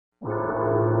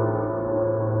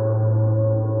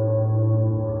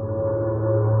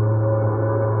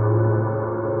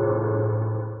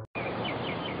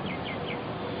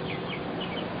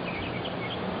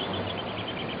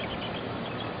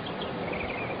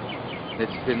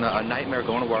It's been a nightmare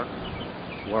going to work,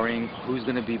 worrying who's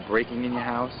going to be breaking in your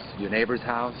house, your neighbor's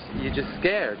house. You're just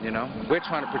scared, you know. We're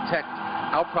trying to protect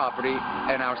our property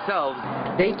and ourselves.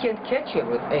 They can't catch it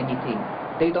with anything.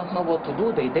 They don't know what to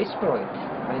do. They're desperate.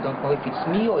 I don't know if it's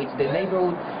me or it's the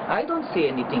neighborhood. I don't see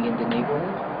anything in the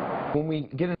neighborhood. When we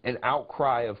get an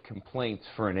outcry of complaints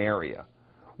for an area,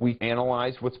 we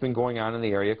analyze what's been going on in the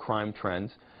area, crime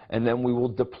trends, and then we will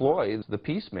deploy the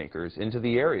peacemakers into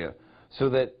the area so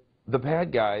that the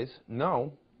bad guys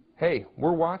know, hey,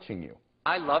 we're watching you.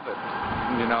 I love it.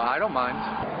 You know, I don't mind.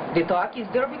 The talk is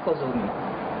there because of me.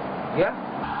 Yeah.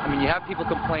 I mean, you have people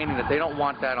complaining that they don't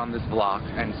want that on this block,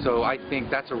 and so I think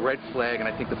that's a red flag, and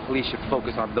I think the police should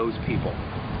focus on those people.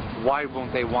 Why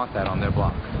won't they want that on their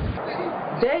block?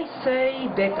 They say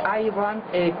that I run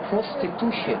a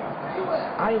prostitution.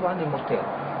 I run a motel.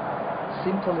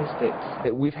 Simple as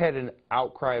that. We've had an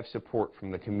outcry of support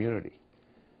from the community.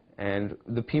 And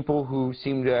the people who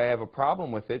seem to have a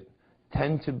problem with it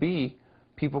tend to be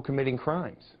people committing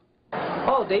crimes.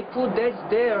 Oh, they put that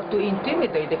there to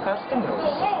intimidate the customers.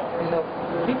 You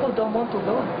know, people don't want to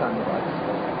go to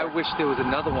carnivals. I wish there was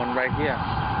another one right here.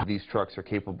 These trucks are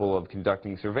capable of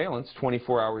conducting surveillance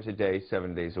 24 hours a day,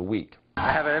 7 days a week.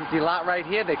 I have an empty lot right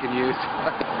here they can use.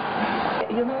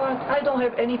 You know what? I don't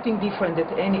have anything different than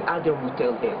any other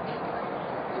motel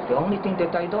has. The only thing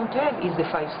that I don't have is the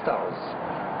 5 stars.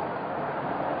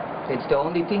 It's the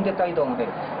only thing that I don't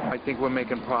have. I think we're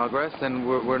making progress, and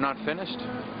we're not finished.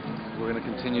 We're going to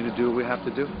continue to do what we have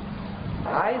to do.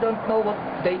 I don't know what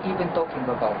they even talking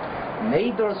about.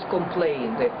 Neighbors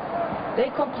complain. They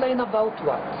complain about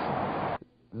what?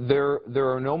 There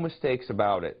are no mistakes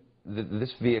about it.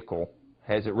 This vehicle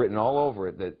has it written all over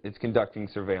it that it's conducting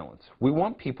surveillance. We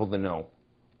want people to know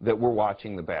that we're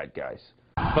watching the bad guys.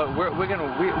 But we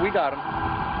got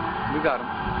them. We got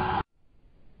them.